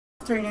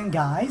afternoon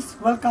guys!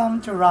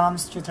 Welcome to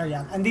Ram's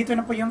Tutorial. Andito na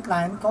po yung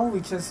client ko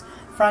which is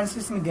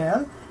Francis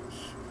Miguel,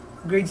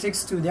 grade 6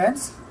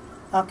 students.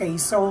 Okay,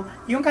 so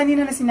yung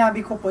kanina na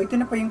sinabi ko po, ito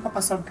na po yung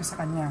papasolve ko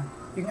sa kanya.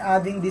 Yung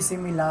adding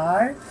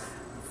dissimilar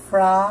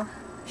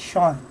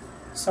fraction.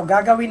 So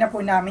gagawin na po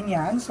namin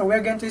yan. So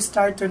we're going to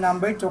start to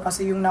number 2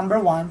 kasi yung number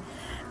 1,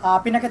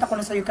 pinakita ko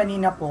na sa iyo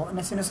kanina po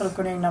na sinusolve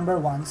ko na yung number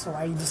 1. So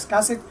I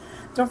discuss it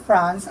to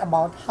Franz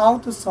about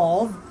how to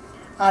solve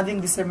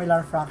adding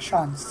dissimilar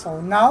fractions. So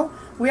now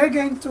we are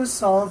going to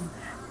solve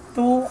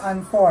 2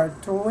 and 4.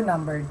 2,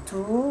 number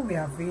 2, we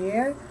have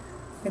here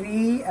 3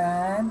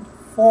 and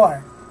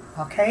 4.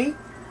 Okay?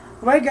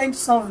 We're going to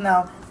solve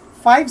now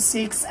 5,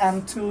 6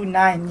 and 2,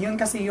 9. Yun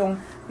kasi yung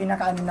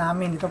pinakaano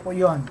namin. Ito po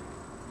yun.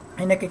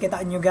 Ay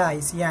nakikitaan nyo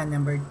guys. Yan,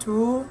 number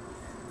 2,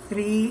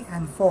 3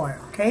 and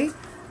 4. Okay?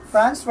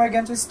 Franz, we're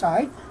going to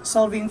start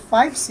solving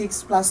 5,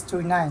 6 plus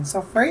 2, 9.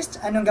 So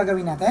first, anong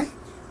gagawin natin?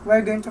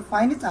 We're going to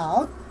find it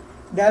out.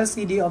 The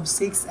LCD of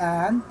 6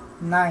 and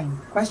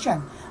 9. Question.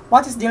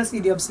 What is the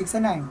LCD of 6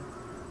 and 9?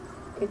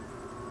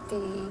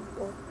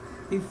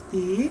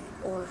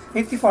 54.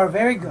 54.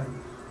 Very good.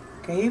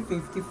 Okay,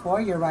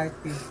 54. You're right.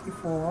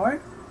 54.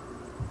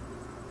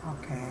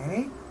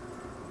 Okay.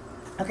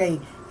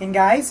 Okay. And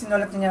guys,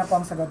 sinulat niyo na po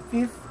ang sagot.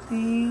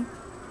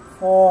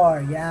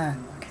 54. Yan.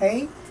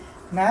 Okay.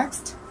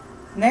 Next.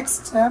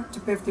 Next step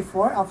to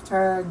 54.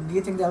 After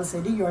getting the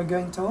LCD, you are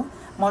going to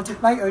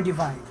multiply or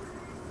divide.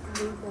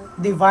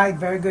 Divide,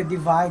 very good,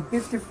 divide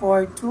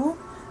 54 to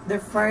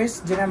the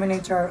first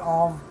denominator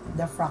of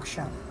the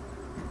fraction.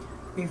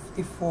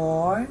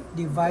 54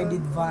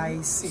 divided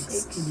by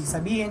 6. Ibig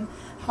sabihin,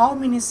 how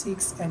many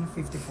 6 and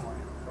 54?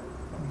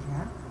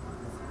 Yeah.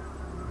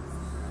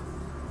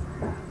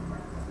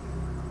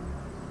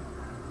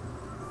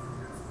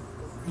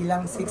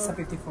 Ilang 6 sa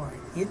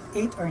 54?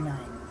 8 or 9?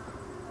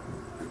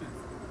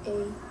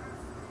 8.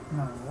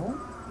 No.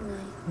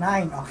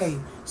 9. 9,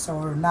 okay.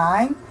 So,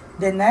 9.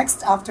 Then next,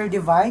 after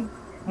divide,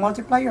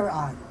 multiply or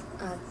add?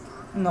 Add.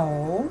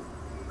 No.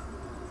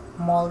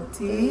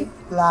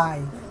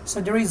 Multiply.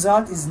 So the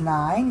result is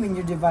 9 when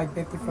you divide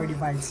 54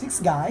 divided 6,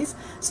 guys.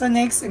 So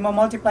next,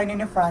 i-multiply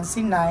ninyo Franz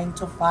 9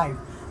 to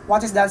 5.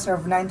 What is the answer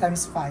of 9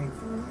 times 5?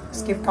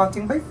 Skip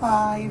counting by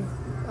 5.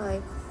 5,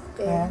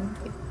 10,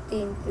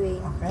 15, 20.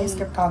 Okay,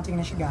 skip counting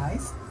na siya,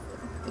 guys.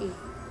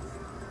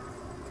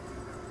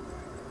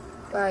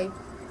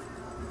 5.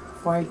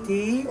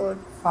 45.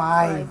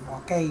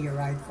 Okay, you're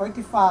right.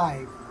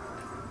 45.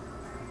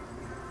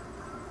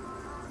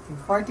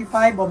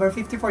 45 over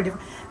 54.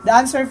 The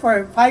answer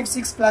for 5,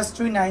 6 plus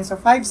 2, 9. So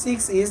 5,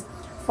 6 is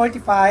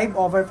 45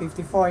 over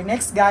 54.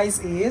 Next,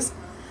 guys, is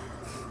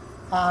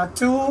 2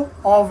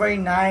 over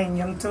 9.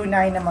 Yung 2,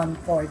 9 naman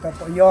po. Ito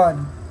po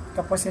yun.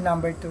 Ito po si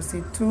number 2.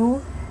 Si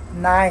 2,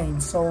 9.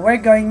 So we're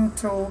going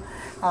to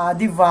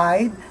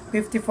divide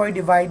 54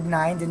 divide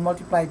 9, then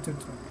multiply to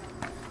 2.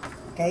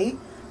 Okay?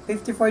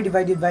 54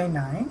 divided by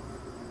 9.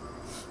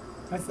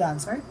 What's the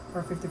answer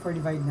for 54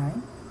 divided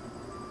 9?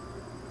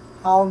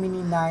 How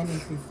many 9 in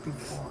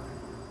 54?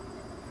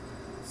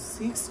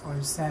 6 or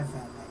 7?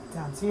 Like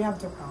that. So you have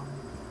to count.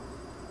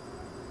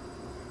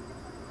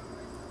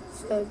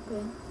 7.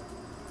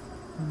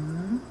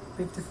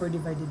 54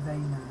 divided by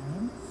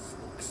 9.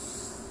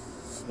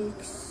 6.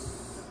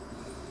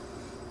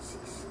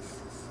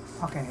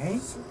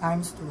 Okay.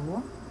 Times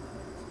 2.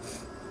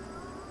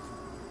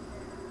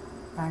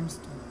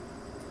 Times 2.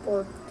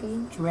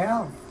 14.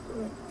 12.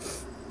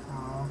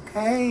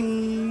 Okay.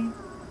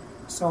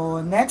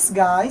 So next,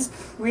 guys,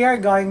 we are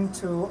going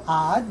to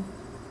add.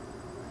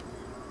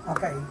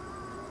 Okay.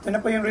 Ito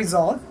na po yung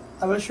result.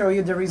 I will show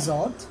you the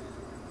result.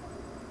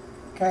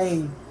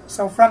 Okay.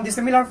 So from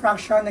dissimilar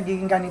fraction,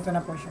 nagiging ganito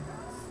na po siya,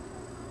 guys.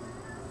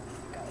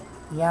 Okay.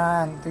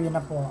 Yan. Ito yun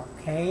na po.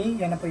 Okay.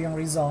 Yan na po yung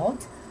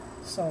result.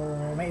 So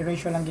may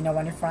ratio lang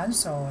ginawa ni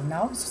Franz. So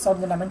now,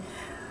 solve na naman.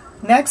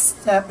 Next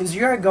step is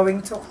you are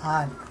going to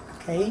add.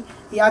 Okay?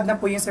 I-add na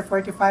po yung sa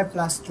 45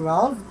 plus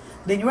 12.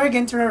 Then you are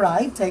going to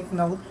rewrite, take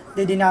note,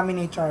 the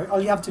denominator.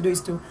 All you have to do is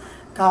to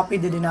copy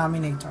the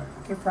denominator.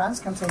 Okay, Franz,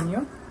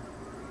 continue.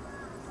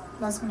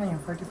 Plus mo na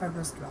yung 45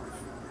 plus 12.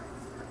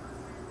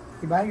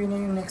 Diba? Yun na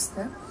yung next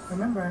step.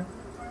 Remember.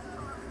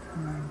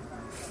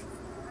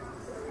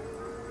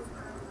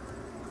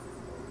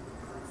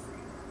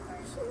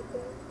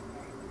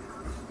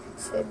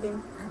 7.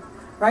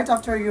 Right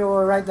after you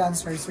write the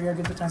answer, so you're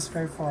going to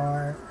transfer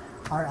for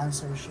our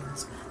answer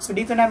sheets. So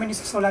dito namin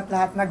isusulat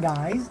lahat na,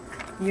 guys,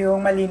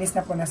 yung malinis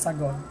na po na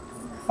sagot.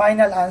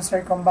 Final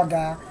answer,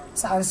 kumbaga,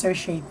 sa answer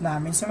sheet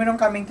namin. So meron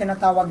kaming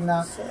tinatawag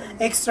na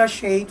extra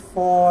sheet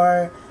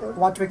for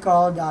what we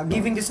call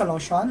giving the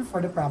solution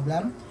for the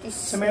problem.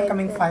 So meron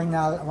kaming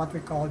final, what we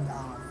call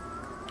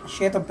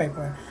sheet of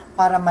paper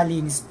para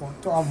malinis po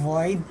to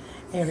avoid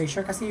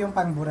erasure kasi yung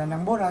pangbura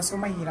ng bura, so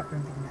mahirap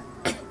yung tingnan.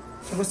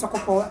 So gusto ko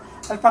po,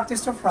 I'll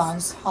practice to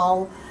Franz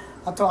how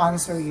to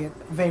answer it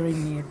very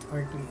neat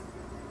or clean.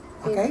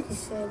 Okay?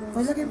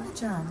 Well, lagay mo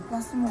dyan.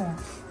 Plus mo.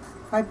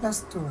 5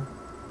 plus 2.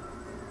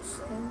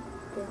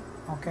 7.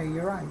 Okay,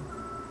 you're right.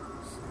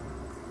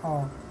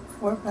 Oh,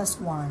 4 plus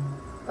 1.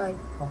 5.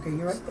 Okay,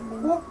 you're right. Seven.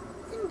 Oh,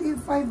 hindi,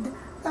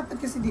 5. Dapat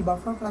kasi diba,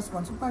 4 plus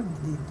 1, so 5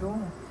 dito.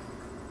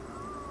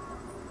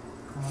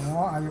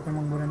 Oh, ayaw ko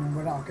magbura ng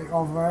bura. Okay,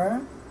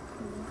 over.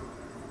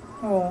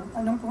 Oh,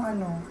 anong kung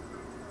ano?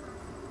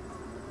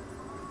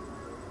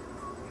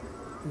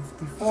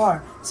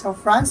 54. So,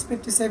 Franz,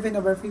 57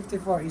 over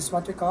 54 is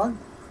what we call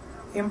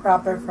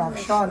improper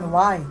fraction.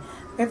 Why?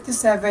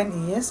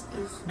 57 is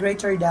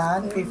greater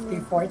than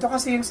 54. Ito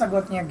kasi yung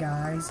sagot niya,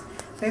 guys.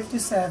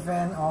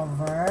 57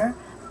 over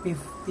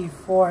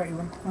 54.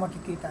 Iwan ko kung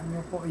makikita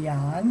niyo po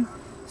yan.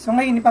 So,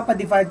 ngayon,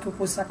 ipapadivide ko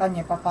po sa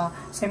kanya.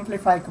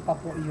 Simplify ko pa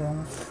po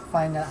yung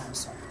final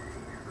answer.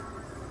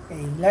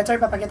 Okay. Letter,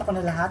 papakita ko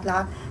na lahat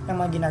ng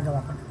mga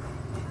ginagawa ko.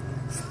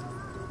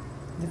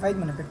 Divide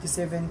mo na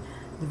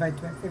 57, divide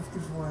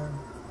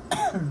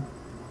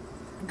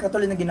 54.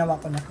 Katulad na ginawa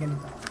ko na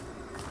ganito.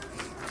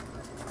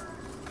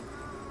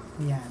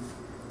 Yan.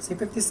 Si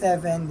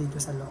 57 dito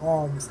sa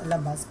loob, sa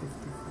labas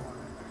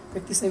 54.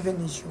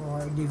 57 is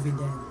your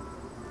dividend.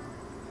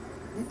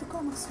 Dito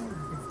ko mag-solve.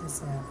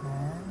 57.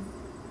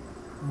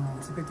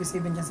 So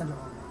 57 dyan sa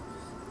loob.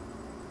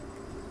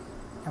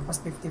 Tapos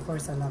 54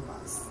 sa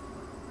labas.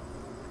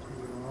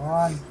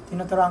 Yun.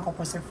 Tinuturuan ko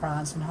po si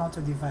Franz on how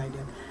to divide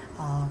it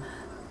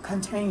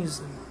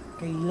continuously.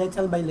 Okay,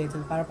 little by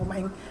little para po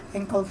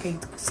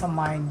ma-inculcate sa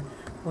mind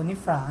po ni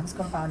Franz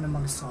kung paano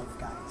mag-solve,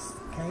 guys.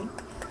 Okay?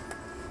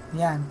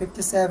 Yan,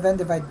 57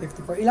 divide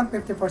 54. Ilang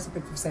 54 sa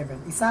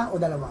 57? Isa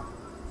o dalawa?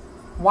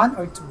 1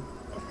 or 2?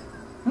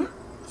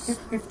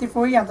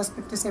 54 yan, tapos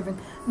 57.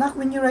 Now,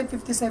 when you write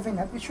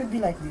 57 up, it should be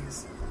like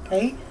this.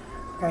 Okay?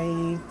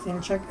 Okay,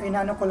 check,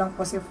 inaano ko lang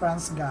po si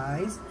Franz,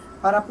 guys,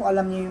 para po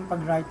alam niyo yung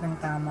pag-write ng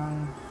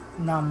tamang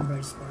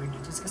numbers or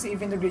digits. Kasi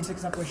even the grade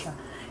 6 na po siya,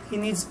 he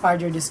needs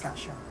further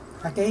discussion.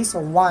 Okay, so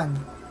 1.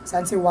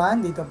 Saan si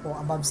 1? Dito po,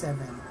 above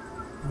 7.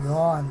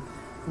 Yun.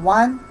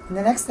 1,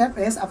 the next step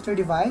is, after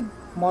divide,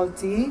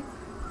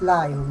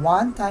 multiply. 1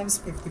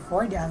 times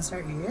 54, the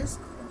answer is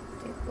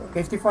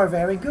 54.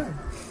 Very good.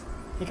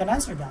 You can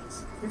answer,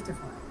 guys. 54.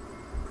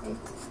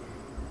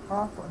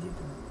 Opo,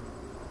 dito.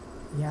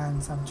 Yan,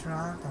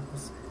 subtract,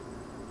 tapos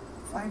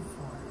 5,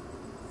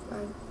 4.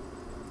 5.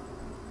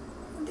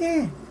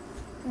 Hindi.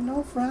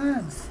 No,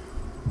 Franz.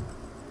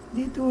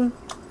 Dito.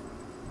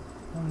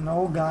 Oh,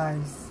 no,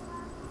 guys.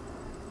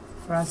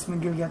 Franz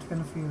Miguel get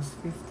confused.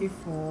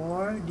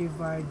 54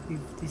 divide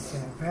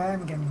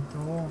 57.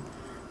 Ganito.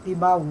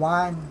 Diba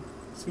 1?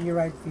 So you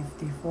write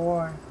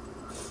 54.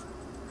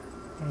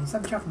 Okay,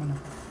 subtract mo na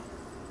po.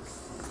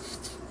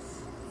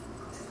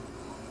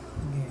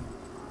 Okay.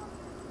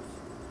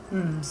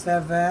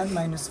 7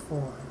 minus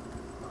 4.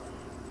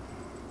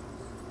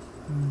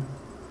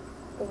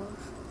 4.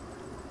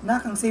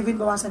 Nak, ang 7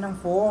 bawasan ng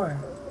 4.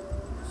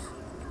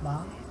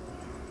 Diba?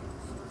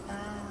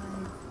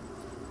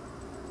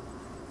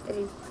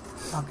 3.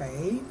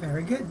 Okay,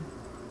 very good.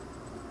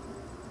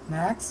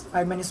 Next,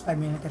 5 minus 5,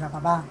 may natira pa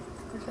ba?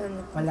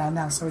 Wala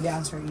na. So, the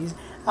answer is,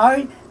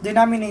 our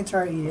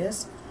denominator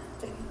is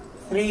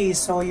 3.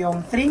 So,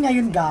 yung 3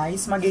 ngayon,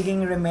 guys,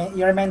 magiging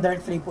remainder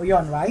 3 po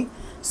yun, right?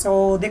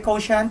 So, the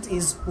quotient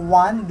is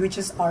 1, which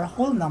is our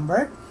whole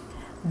number.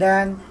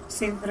 Then,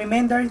 si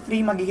remainder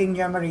 3 magiging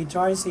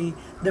numerator. Si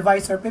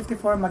divisor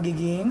 54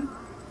 magiging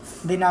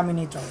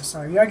denominator.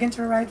 So, you are going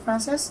to write,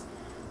 Francis?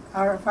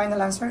 Our final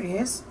answer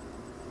is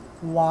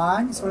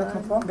 1. Isulat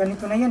mo po.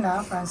 Ganito na yun,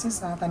 ha, Francis.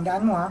 Ha?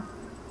 Tandaan mo, ha.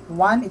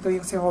 1, ito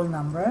yung si whole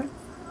number.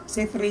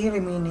 Si 3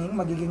 remaining,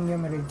 magiging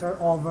numerator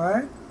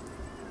over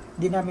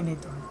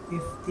denominator.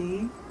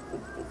 50.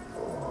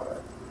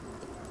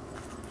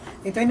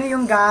 Ito na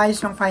yung, guys,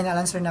 yung final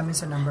answer namin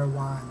sa number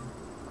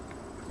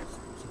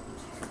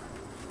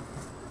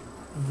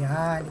 1.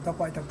 Yan. Ito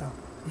po, ito.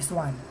 This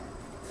one.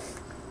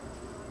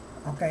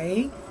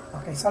 Okay.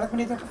 Okay. Sulat mo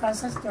dito,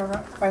 Francis, your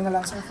final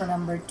answer for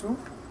number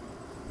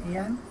 2.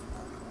 Ayan.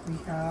 We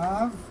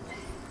have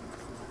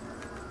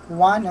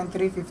 1 and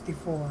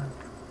 354.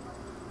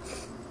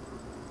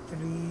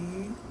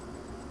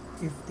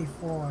 354.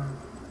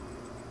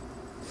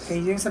 Okay,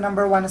 yung sa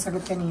number 1 na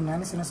sagot kanina,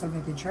 na sinasolve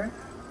ni teacher,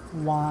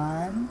 1,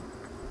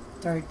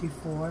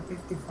 34,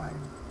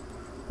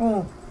 55.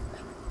 Oh,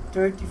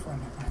 34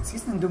 na.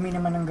 Francis, ang dumi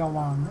naman ng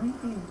gawa mo.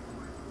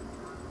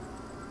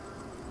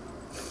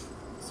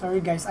 Sorry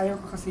guys, ayaw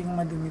ko kasi yung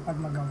madumi pag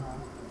magawa.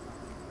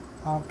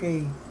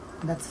 Okay,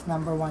 that's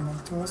number 1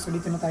 and 2. So,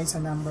 dito na tayo sa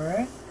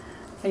number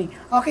 3.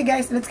 Okay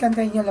guys, let's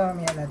continue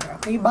lang yung letter.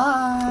 Okay,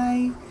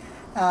 bye!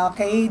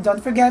 Okay, don't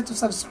forget to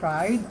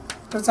subscribe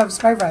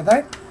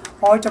rather,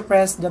 or to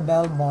press the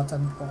bell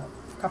button po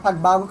kapag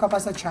bago ka pa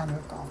sa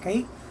channel ko,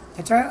 okay?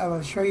 Later, I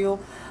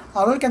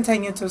will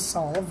continue to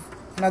solve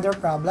another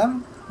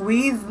problem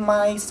with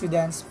my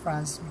students,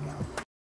 Franz.